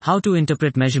How to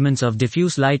interpret measurements of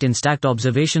diffuse light in stacked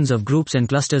observations of groups and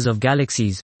clusters of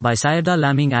galaxies, by Syeda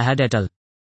Laming Ahad et al.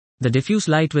 The diffuse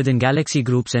light within galaxy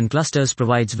groups and clusters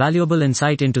provides valuable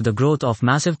insight into the growth of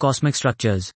massive cosmic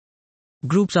structures.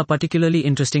 Groups are particularly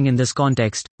interesting in this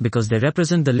context, because they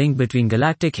represent the link between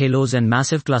galactic halos and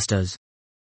massive clusters.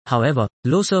 However,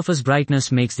 low surface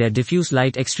brightness makes their diffuse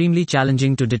light extremely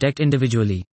challenging to detect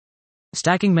individually.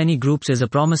 Stacking many groups is a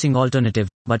promising alternative,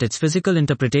 but its physical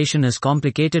interpretation is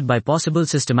complicated by possible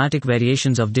systematic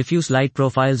variations of diffuse light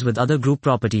profiles with other group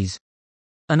properties.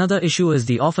 Another issue is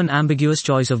the often ambiguous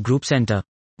choice of group center.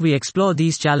 We explore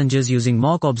these challenges using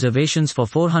mock observations for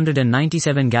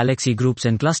 497 galaxy groups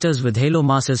and clusters with halo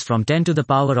masses from 10 to the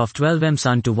power of 12 m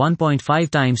Sun to 1.5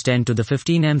 times 10 to the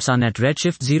 15 m Sun at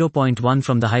redshift 0.1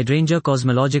 from the Hydrangea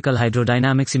cosmological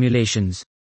hydrodynamic simulations.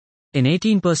 In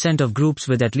 18% of groups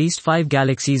with at least 5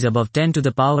 galaxies above 10 to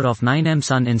the power of 9 m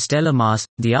Sun in stellar mass,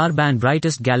 the R-band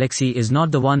brightest galaxy is not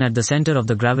the one at the center of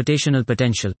the gravitational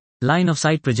potential.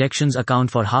 Line-of-sight projections account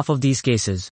for half of these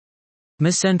cases.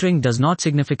 Miscentering does not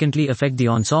significantly affect the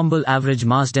ensemble average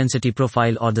mass density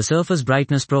profile or the surface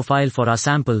brightness profile for our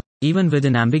sample. Even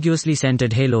within ambiguously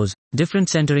centered halos, different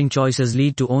centering choices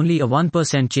lead to only a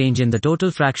 1% change in the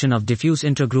total fraction of diffuse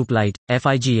intragroup light,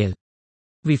 FIGL.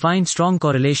 We find strong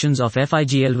correlations of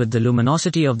FIGL with the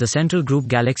luminosity of the central group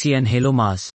galaxy and halo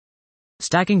mass.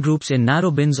 Stacking groups in narrow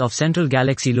bins of central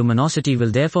galaxy luminosity will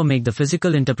therefore make the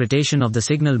physical interpretation of the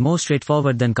signal more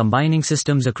straightforward than combining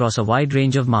systems across a wide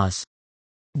range of mass.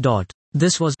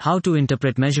 This was How to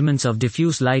Interpret Measurements of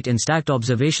Diffuse Light in Stacked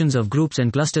Observations of Groups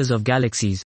and Clusters of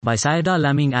Galaxies, by Syeda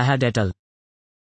Laming Ahad et al.